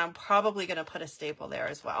there, and I'm probably going to put a staple there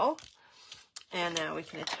as well. And now we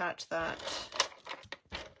can attach that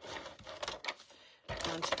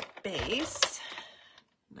onto the base.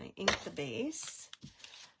 I ink the base.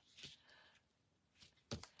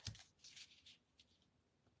 Let's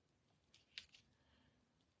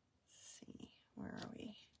see, where are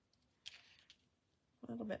we?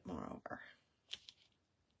 A little bit more over.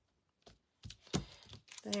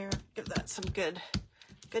 There, give that some good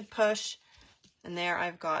push. And there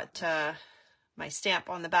I've got my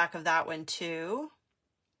stamp on the back of that one too.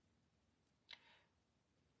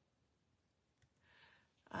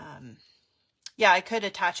 Yeah, I could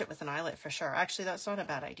attach it with an eyelet for sure. Actually, that's not a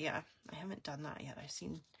bad idea. I haven't done that yet. I've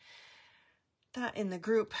seen that in the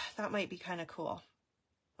group. That might be kind of cool,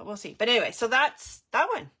 but we'll see. But anyway, so that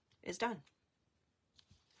one is done.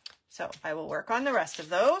 So I will work on the rest of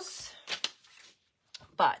those.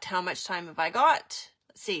 But how much time have I got?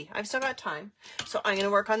 Let's see, I've still got time. So I'm going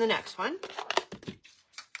to work on the next one.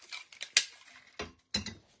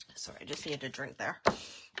 Sorry, I just needed a drink there.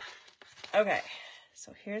 Okay,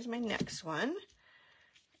 so here's my next one.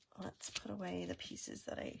 Let's put away the pieces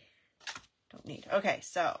that I don't need. Okay,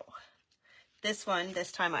 so this one,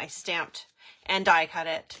 this time I stamped and die cut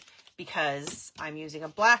it because I'm using a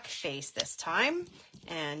black face this time.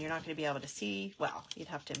 And you're not going to be able to see, well, you'd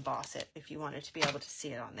have to emboss it if you wanted to be able to see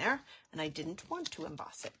it on there. And I didn't want to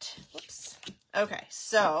emboss it. Whoops. Okay,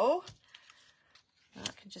 so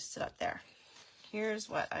that can just sit up there. Here's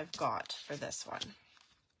what I've got for this one.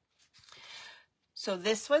 So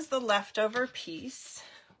this was the leftover piece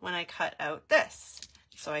when I cut out this.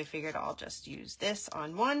 So I figured I'll just use this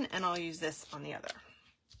on one and I'll use this on the other.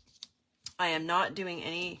 I am not doing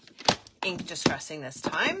any ink distressing this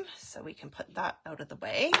time, so we can put that out of the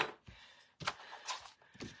way.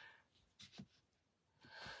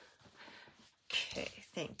 Okay,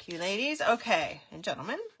 thank you, ladies. Okay, and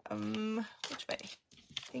gentlemen, which way?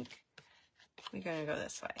 I think we're going to go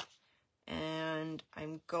this way. And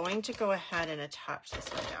I'm going to go ahead and attach this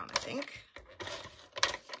one down, I think.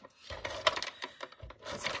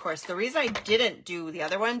 Because of course, the reason I didn't do the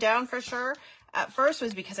other one down for sure at first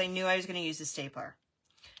was because I knew I was going to use a stapler.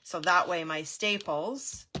 So that way my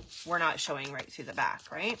staples were not showing right through the back,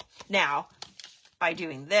 right? Now, by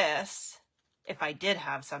doing this, if I did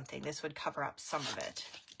have something, this would cover up some of it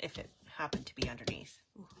if it happened to be underneath.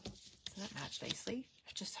 Ooh, doesn't that match nicely?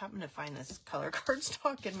 I just happened to find this color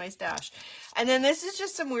cardstock in my stash. And then this is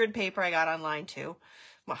just some weird paper I got online too.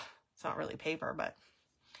 Well, it's not really paper, but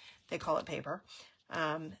they call it paper.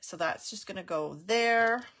 So that's just going to go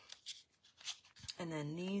there. And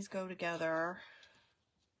then these go together.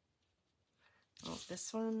 Oh,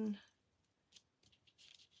 this one,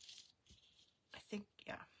 I think,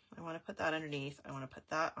 yeah, I want to put that underneath. I want to put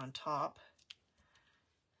that on top.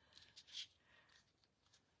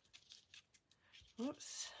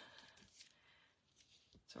 Oops.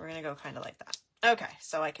 So we're going to go kind of like that. Okay,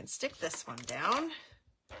 so I can stick this one down.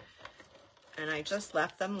 And I just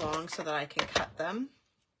left them long so that I can cut them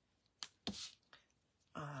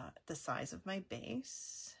the size of my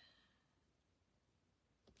base.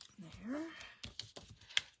 There.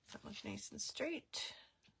 That looks nice and straight.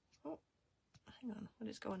 Oh, hang on. What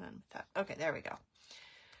is going on with that? Okay, there we go.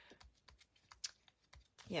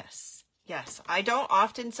 Yes. Yes. I don't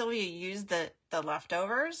often, Sylvia, use the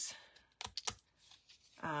leftovers.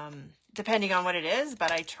 Depending on what it is,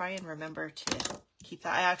 but I try and remember to keep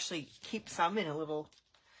that. I actually keep some in a little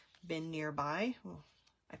bin nearby. Well,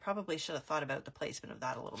 I probably should have thought about the placement of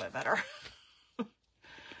that a little bit better. But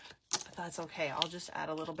that's okay. I'll just add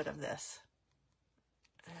a little bit of this.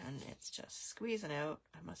 And it's just squeezing out.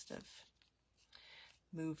 I must have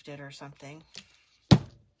moved it or something. There.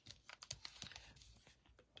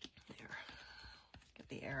 Get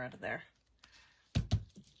the air out of there.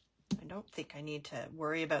 I don't think I need to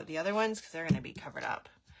worry about the other ones because they're going to be covered up.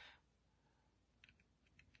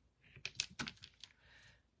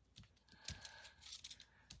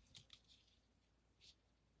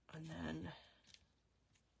 And then, let's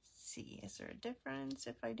see, is there a difference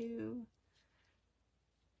if I do?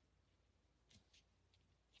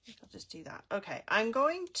 I think I'll just do that. Okay, I'm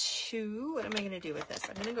going to, what am I going to do with this?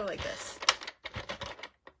 I'm going to go like this.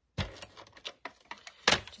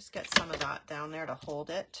 Just get some of that down there to hold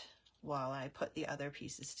it while I put the other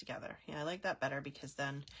pieces together. Yeah, I like that better because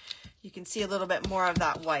then you can see a little bit more of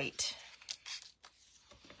that white.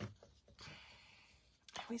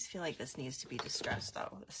 I always feel like this needs to be distressed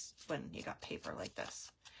though, when you got paper like this,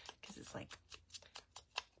 because it's like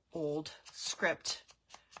old script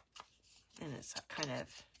and it's that kind of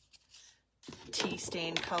tea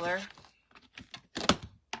stained color. But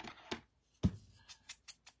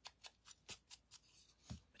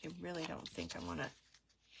I really don't think I want to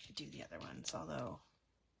do the other ones, although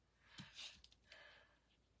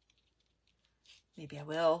maybe I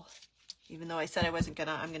will, even though I said I wasn't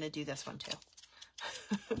gonna. I'm gonna do this one too.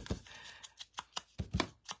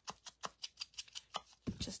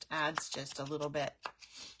 Just adds just a little bit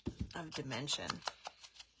of dimension.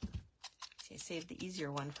 See, I saved the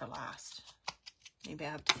easier one for last. Maybe I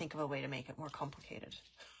have to think of a way to make it more complicated.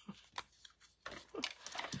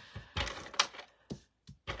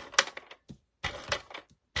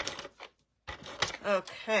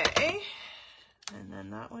 Okay, and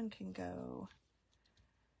then that one can go.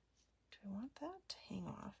 Do I want that to hang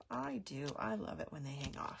off? I do. I love it when they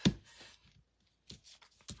hang off.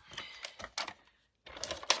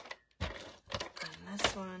 And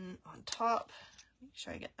this one on top, make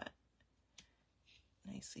sure I get that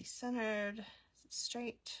nicely centered. Is it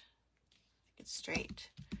straight? I think it's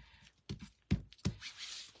straight.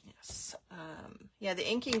 Yes. Yeah, the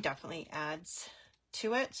inking definitely adds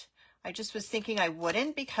to it. I just was thinking I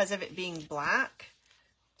wouldn't because of it being black,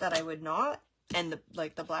 that I would not, and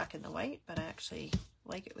like the black and the white, but I actually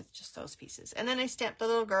like it with just those pieces. And then I stamped the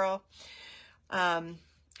little girl,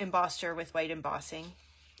 embossed her with white embossing,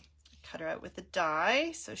 cut her out with the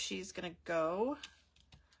die, so she's gonna go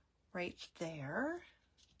right there.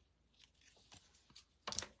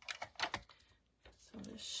 So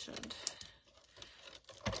this should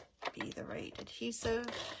be the right adhesive.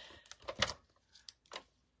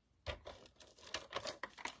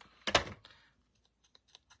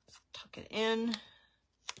 It in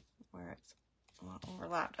where it's not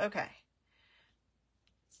overlapped. Okay,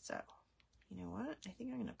 so you know what, I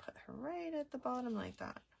think I'm gonna put her right at the bottom like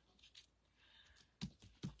that.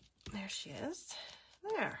 There she is.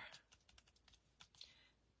 There.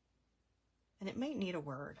 And it might need a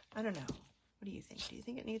word. I don't know. What do you think? Do you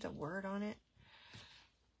think it needs a word on it?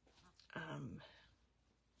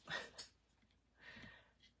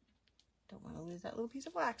 Don't want to lose that little piece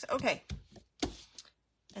of wax. Okay.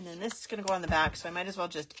 And then this is going to go on the back, so I might as well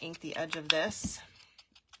just ink the edge of this.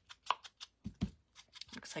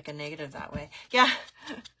 Looks like a negative that way. Yeah.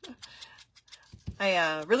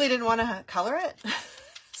 I really didn't want to color it,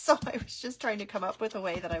 so I was just trying to come up with a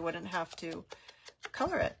way that I wouldn't have to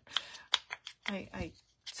color it. I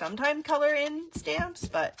sometimes color in stamps,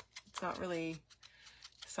 but it's not really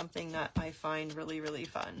something that I find really, really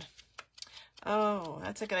fun. Oh,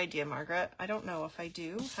 that's a good idea, Margaret. I don't know if I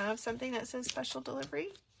do have something that says special delivery,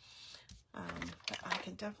 but I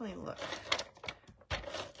can definitely look. I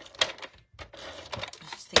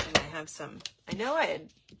was just thinking I have some, I know I had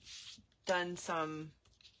done some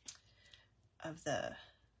of the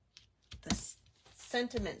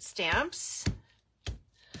sentiment stamps,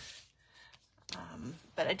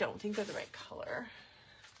 but I don't think they're the right color.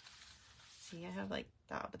 See, I have like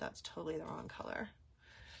that, but that's totally the wrong color.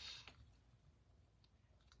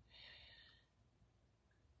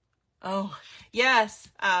 Oh, yes.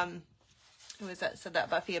 Who was that said that,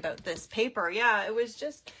 Buffy, about this paper? Yeah, it was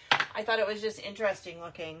just, I thought it was just interesting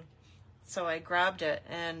looking. So I grabbed it,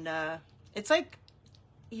 and it's like,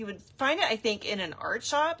 you would find it, I think, in an art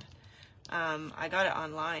shop. I got it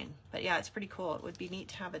online, but yeah, it's pretty cool. It would be neat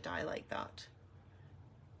to have a die like that.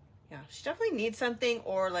 Yeah, she definitely needs something,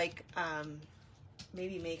 or like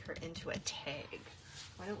maybe make her into a tag.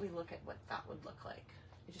 Why don't we look at what that would look like?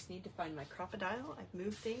 I just need to find my crocodile. I've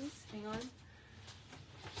moved things. Hang on.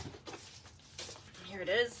 Here it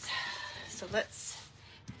is. So let's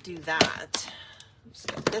do that. Just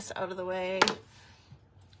get this out of the way.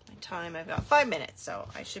 My time, I've got 5 minutes, so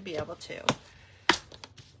I should be able to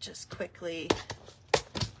just quickly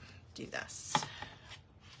do this.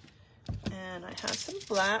 And I have some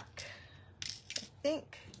black, I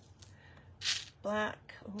think.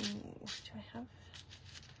 Black. Oh, do I have?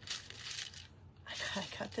 I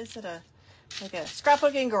got this at a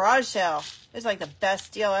scrapbooking garage sale. It's like the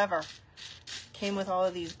best deal ever. Came with all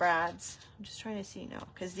of these brads. I'm just trying to see now,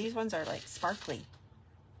 because these ones are like sparkly.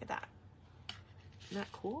 Look at that. Isn't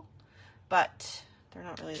that cool? But they're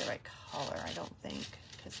not really the right color, I don't think,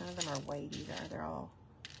 because none of them are white either. They're all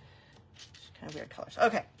just kind of weird colors.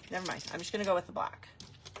 Okay, never mind. I'm just going to go with the black.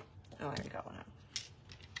 Oh, I already got one out.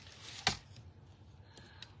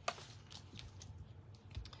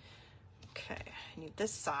 Okay, I need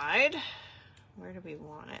this side. Where do we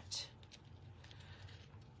want it?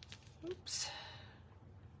 Oops.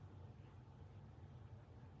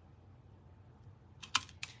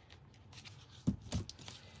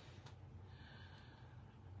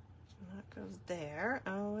 That goes there.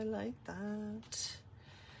 Oh, I like that.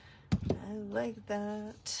 I like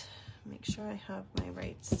that. Make sure I have my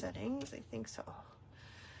right settings. I think so.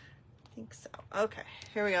 Okay,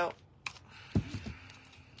 here we go.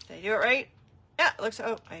 Did I do it right? Yeah, it looks,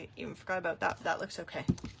 oh, I even forgot about that. That looks okay.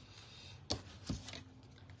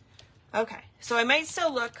 Okay, so I might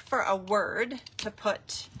still look for a word to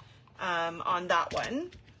put on that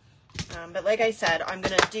one. But like I said, I'm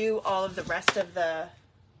going to do all of the rest of the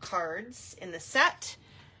cards in the set,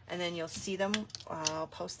 and then you'll see them. I'll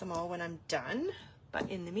post them all when I'm done. But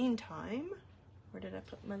in the meantime, where did I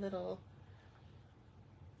put my little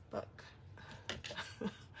book?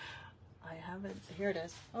 I haven't, here it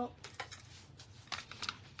is. Oh,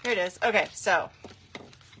 here it is. Okay, so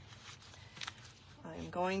I'm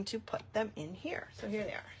going to put them in here. So here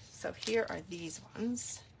they are. So here are these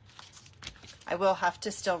ones. I will have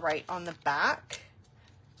to still write on the back,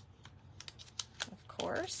 of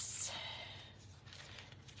course.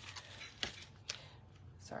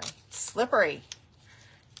 Sorry, slippery.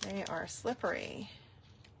 They are slippery.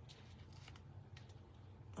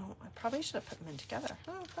 Oh, I probably should have put them in together.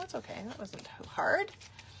 Oh, that's okay. That wasn't too hard.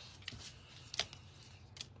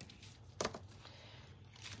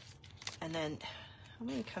 And then, how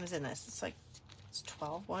many comes in this? It's like, it's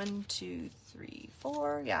 12. 1, 2, 3,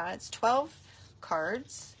 4. Yeah, it's 12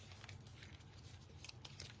 cards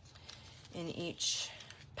in each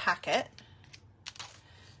packet.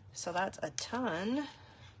 So that's a ton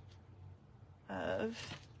of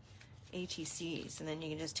ATCs. And then you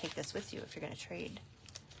can just take this with you if you're going to trade,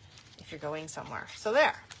 if you're going somewhere. So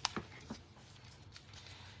there.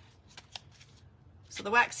 So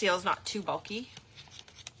the wax seal is not too bulky.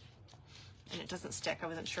 And it doesn't stick. I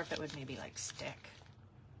wasn't sure if it would maybe like stick.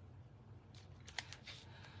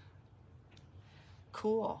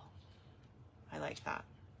 Cool. I like that.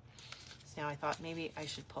 So now I thought maybe I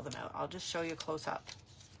should pull them out. I'll just show you close up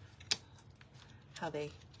how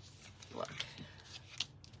they look.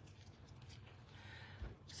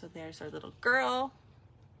 So there's our little girl.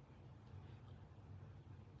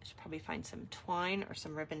 I should probably find some twine or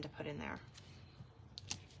some ribbon to put in there.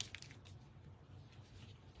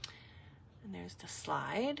 And there's the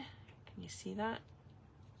slide. Can you see that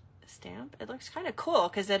stamp? It looks kind of cool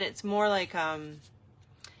because then it's more like a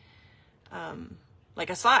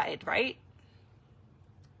slide, right?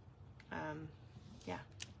 Yeah.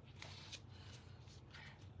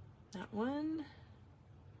 That one.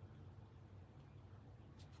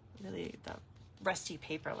 Really, the rusty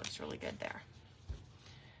paper looks really good there.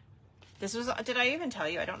 This was, did I even tell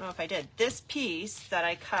you? I don't know if I did. This piece that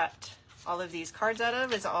I cut all of these cards out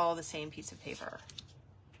of is all the same piece of paper.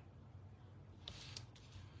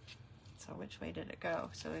 So which way did it go?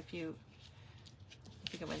 So if you, I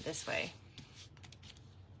think it went this way.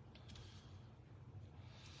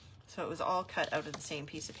 So it was all cut out of the same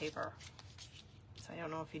piece of paper. So I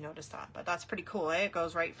don't know if you noticed that, but that's pretty cool, eh? It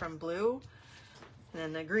goes right from blue, and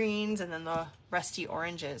then the greens, and then the rusty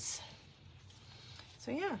oranges.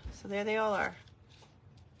 So yeah, so there they all are.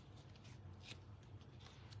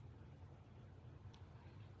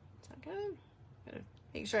 Is that good? Gotta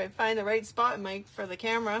make sure I find the right spot for the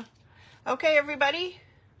camera. Okay, everybody.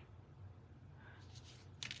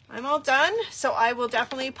 I'm all done. So I will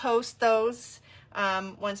definitely post those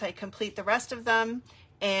once I complete the rest of them.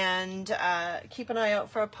 And keep an eye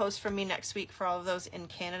out for a post from me next week for all of those in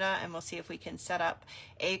Canada, and we'll see if we can set up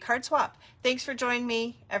a card swap. Thanks for joining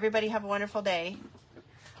me. Everybody have a wonderful day.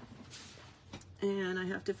 And I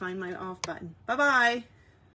have to find my off button. Bye-bye.